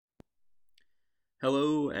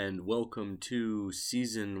Hello and welcome to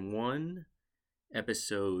Season 1,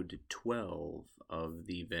 Episode 12 of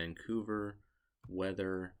the Vancouver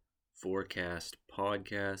Weather Forecast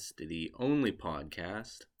Podcast, the only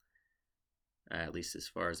podcast, at least as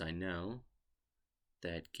far as I know,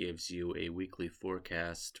 that gives you a weekly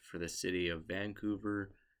forecast for the city of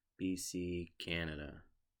Vancouver, BC, Canada.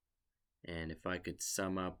 And if I could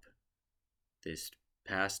sum up this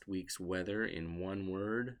past week's weather in one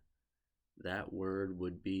word, that word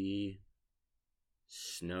would be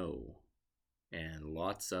snow, and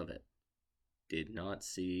lots of it. Did not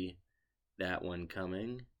see that one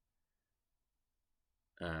coming,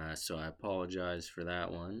 so I apologize for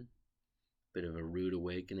that one. Bit of a rude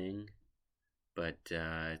awakening, but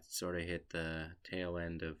it sort of hit the tail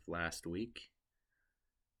end of last week,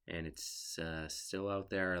 and it's still out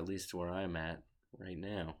there, at least where I'm at right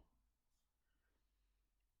now.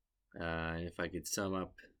 If I could sum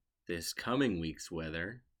up this coming week's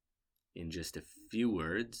weather in just a few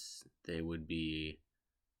words, they would be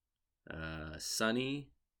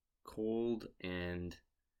sunny, cold, and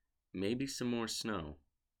maybe some more snow.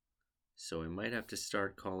 So we might have to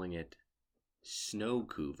start calling it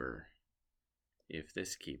Snowcouver if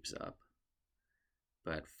this keeps up.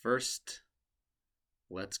 But first,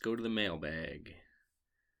 let's go to the mailbag.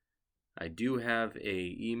 I do have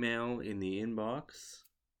an email in the inbox.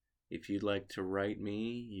 If you'd like to write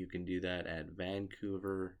me, you can do that at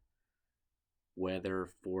Vancouver Weather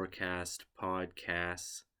Forecast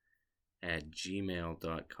Podcasts at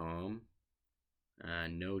gmail.com.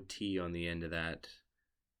 No T on the end of that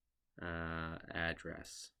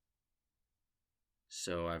address.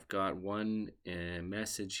 So I've got one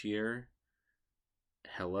message here.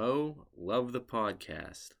 Hello, love the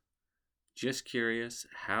podcast. Just curious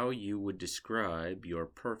how you would describe your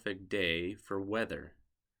perfect day for weather.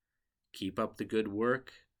 Keep up the good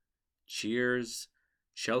work. Cheers,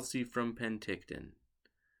 Chelsea from Penticton.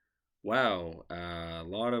 Wow, a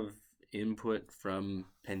lot of input from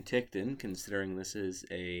Penticton, considering this is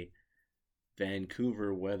a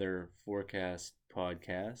Vancouver weather forecast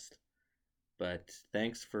podcast. But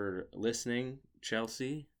thanks for listening,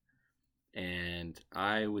 Chelsea. And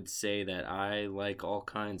I would say that I like all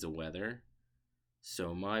kinds of weather.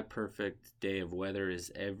 So my perfect day of weather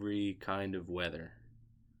is every kind of weather.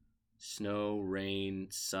 Snow, rain,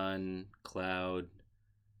 sun, cloud,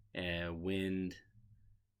 wind,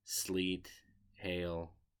 sleet,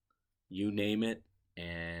 hail, you name it,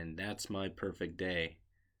 and that's my perfect day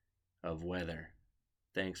of weather.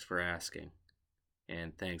 Thanks for asking,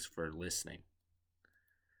 and thanks for listening.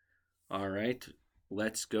 All right,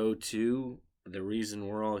 let's go to the reason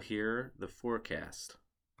we're all here, the forecast.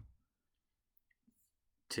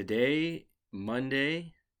 Today,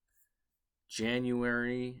 Monday,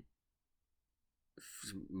 February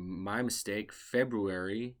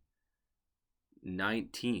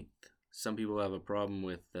 19th. Some people have a problem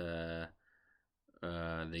with the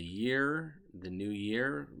year, the new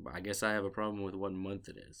year. I guess I have a problem with what month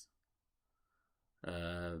it is.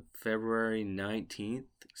 February 19th,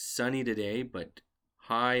 sunny today, but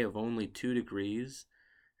high of only 2 degrees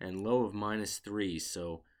and low of -3.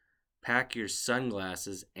 So pack your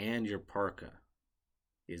sunglasses and your parka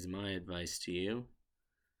is my advice to you.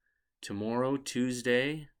 Tomorrow,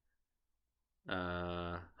 Tuesday,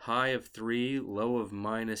 high of 3, low of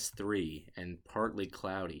 -3, and partly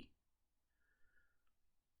cloudy.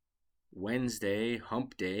 Wednesday,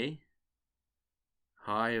 hump day,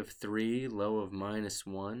 high of 3, low of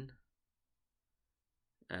 -1,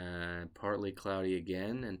 partly cloudy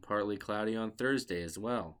again, and partly cloudy on Thursday as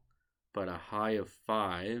well, but a high of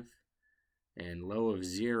 5 and low of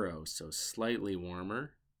 0, so slightly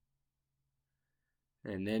warmer.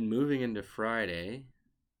 And then moving into Friday,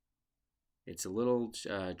 it's a little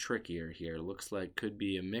trickier here. It looks like could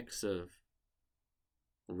be a mix of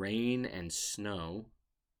rain and snow.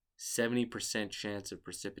 70% chance of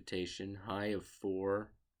precipitation, high of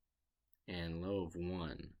 4 and low of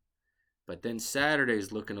 1. But then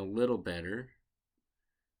Saturday's looking a little better.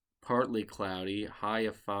 Partly cloudy, high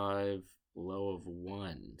of 5, low of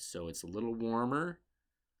 1. So it's a little warmer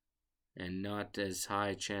and not as high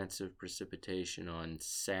a chance of precipitation on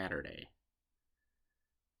Saturday.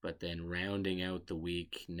 But then rounding out the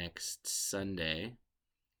week next Sunday,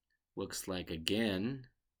 looks like again,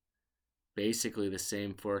 basically the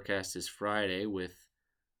same forecast as Friday with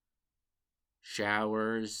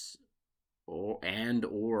showers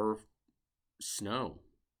or snow.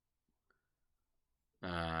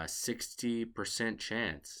 60%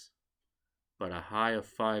 chance, but a high of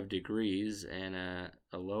 5 degrees and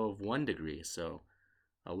a low of 1 degree, so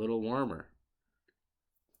a little warmer.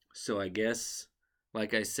 So I guess,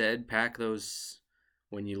 like I said, pack those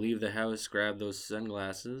when you leave the house, grab those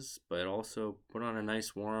sunglasses, but also put on a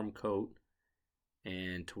nice warm coat.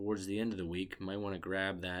 And towards the end of the week, you might want to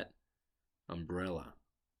grab that umbrella,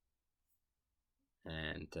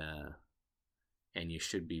 and you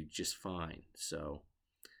should be just fine. So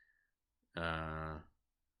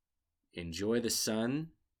enjoy the sun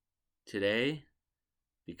today,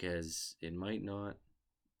 because we might not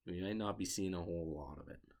be seeing a whole lot of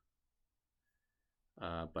it.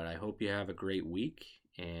 But I hope you have a great week,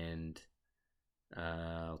 and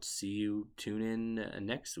I'll tune in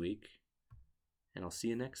next week, and I'll see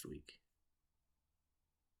you next week.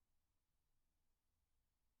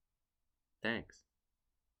 Thanks.